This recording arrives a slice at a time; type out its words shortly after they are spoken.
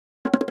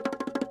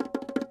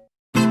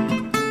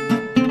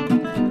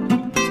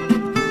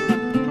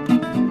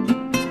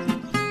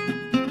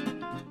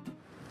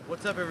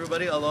What's up,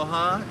 everybody?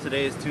 Aloha.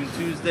 Today is Tune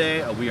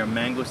Tuesday. We are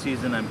mango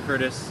season. I'm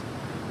Curtis.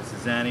 This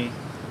is Annie.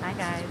 Hi,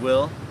 guys. This is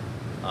Will.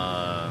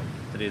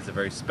 Today is a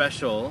very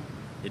special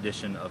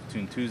edition of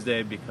Tune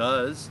Tuesday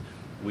because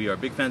we are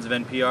big fans of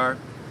NPR,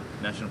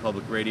 National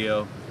Public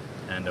Radio,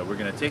 and we're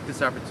going to take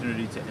this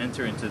opportunity to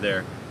enter into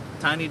their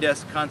Tiny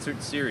Desk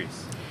concert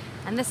series.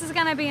 And this is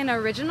going to be an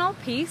original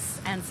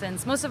piece, and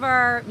since most of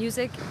our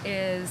music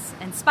is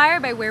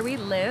inspired by where we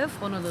live,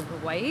 Honolulu,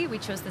 Hawaii, we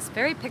chose this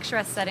very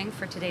picturesque setting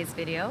for today's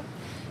video.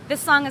 This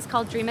song is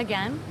called Dream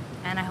Again,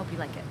 and I hope you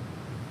like it.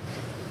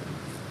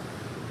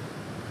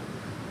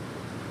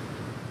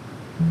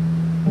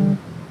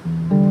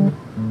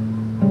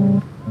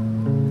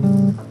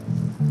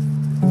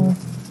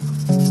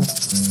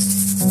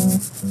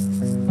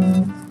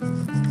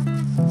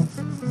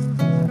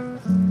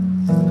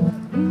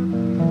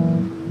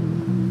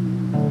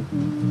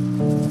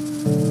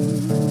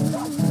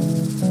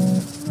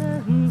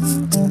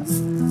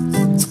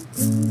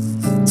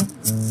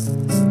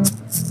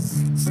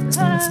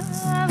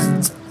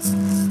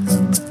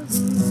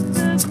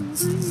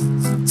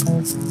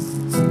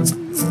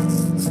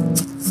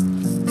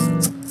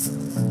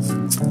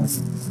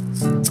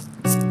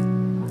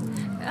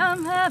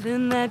 I'm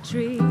having that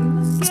dream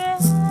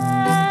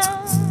again,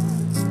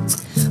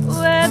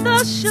 where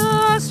the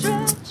shore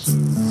stretches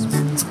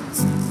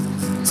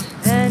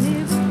and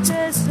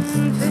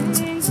iridescent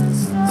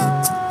fingers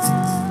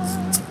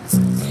slide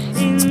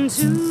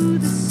into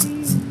the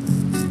sea,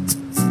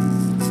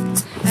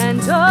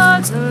 and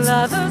all the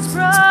lovers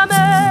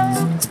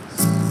promise,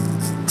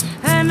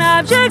 and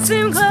objects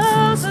seem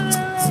closer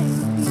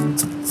than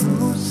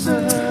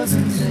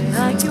lately,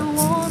 like your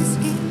warm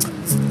skin,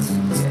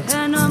 your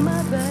hand on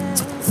my back,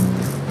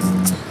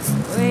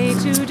 way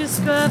to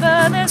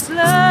discover this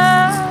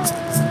love.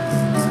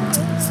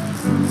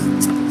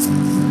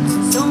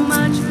 So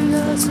much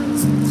rehearsal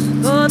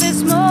for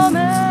this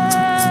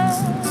moment,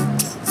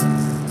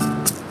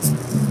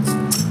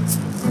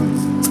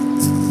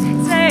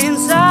 saying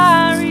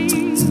sorry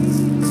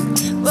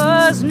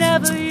was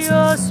never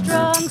your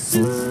strong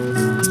suit.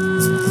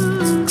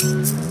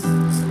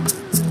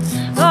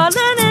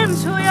 Falling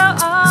into your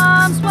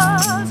arms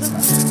was a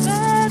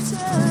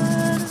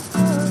better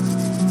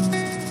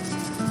story,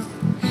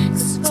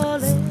 'cause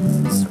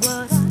falling is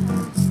what I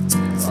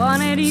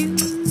wanted you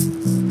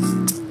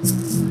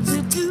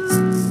to do.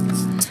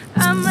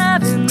 I'm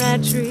having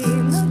that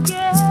dream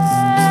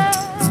again.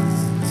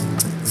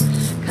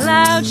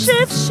 Cloud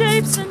shift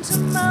shapes into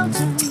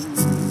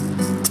mountains,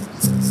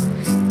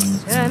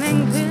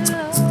 turning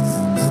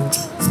pillows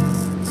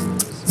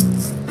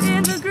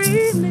into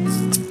green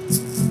leaves.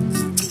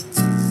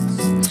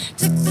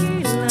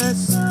 Tequila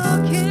so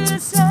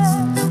kisses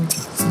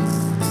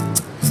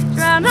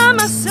drown out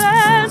my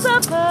sense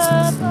of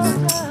purple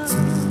clouds.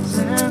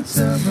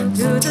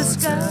 To the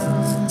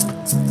sky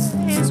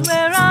is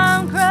where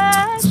I'm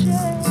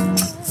crashing.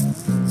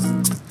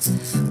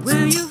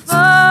 Will you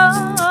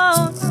fall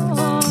on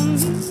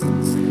me?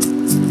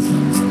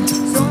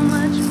 So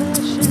much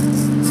passion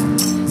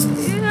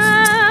in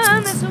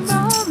this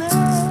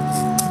moment,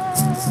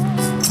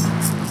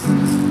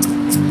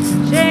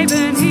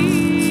 shaping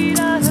heat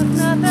out of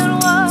nothing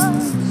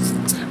was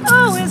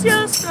always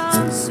your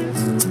strong suit.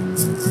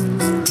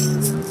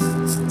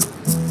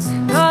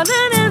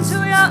 Calling into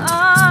your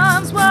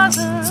arms was a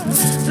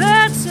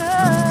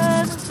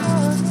better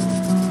story.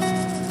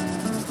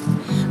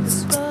 This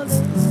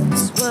falling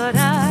is what I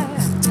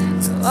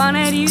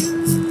wanted you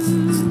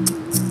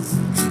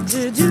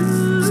to do.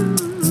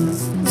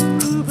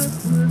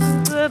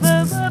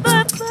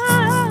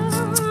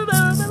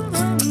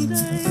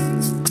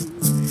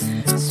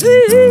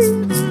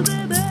 Sweet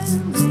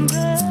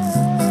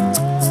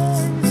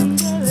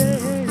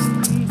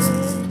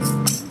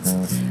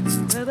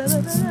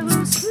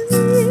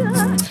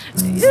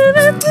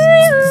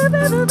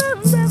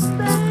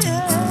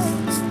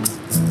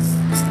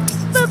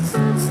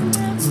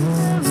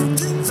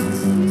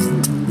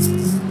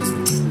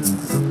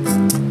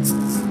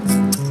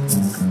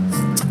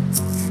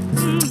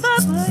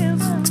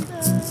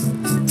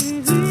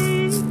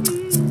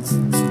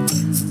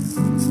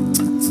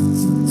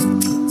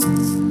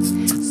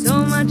so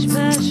much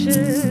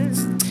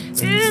passion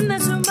in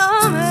this moment,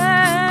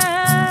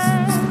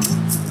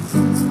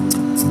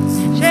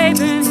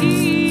 shaping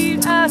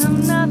heat out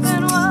of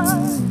nothing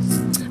was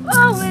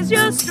always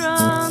your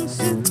strong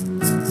suit.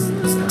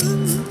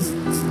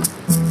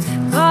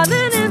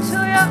 Falling into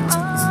your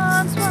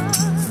arms was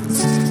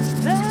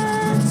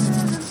better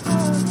than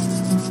falling.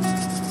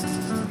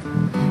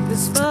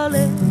 'Cause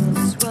falling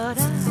is what I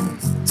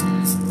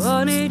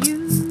wanted you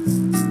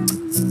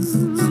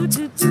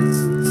to do.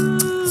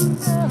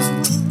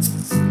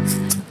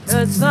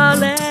 'Cause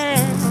falling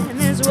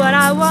is what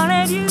I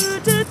wanted you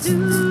to do.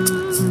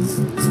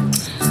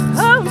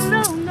 Oh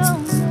no, no,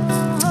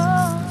 no.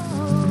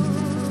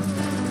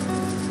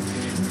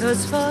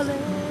 'Cause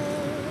falling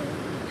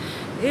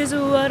is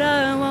what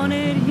I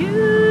wanted you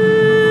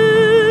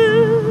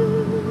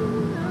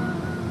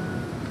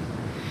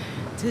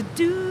to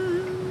do.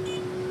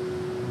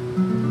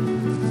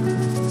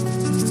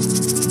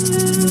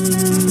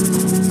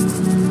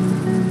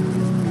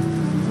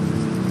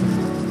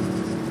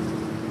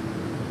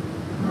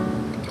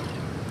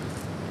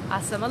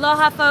 Awesome.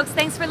 Aloha, folks.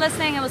 Thanks for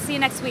listening, and we'll see you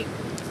next week.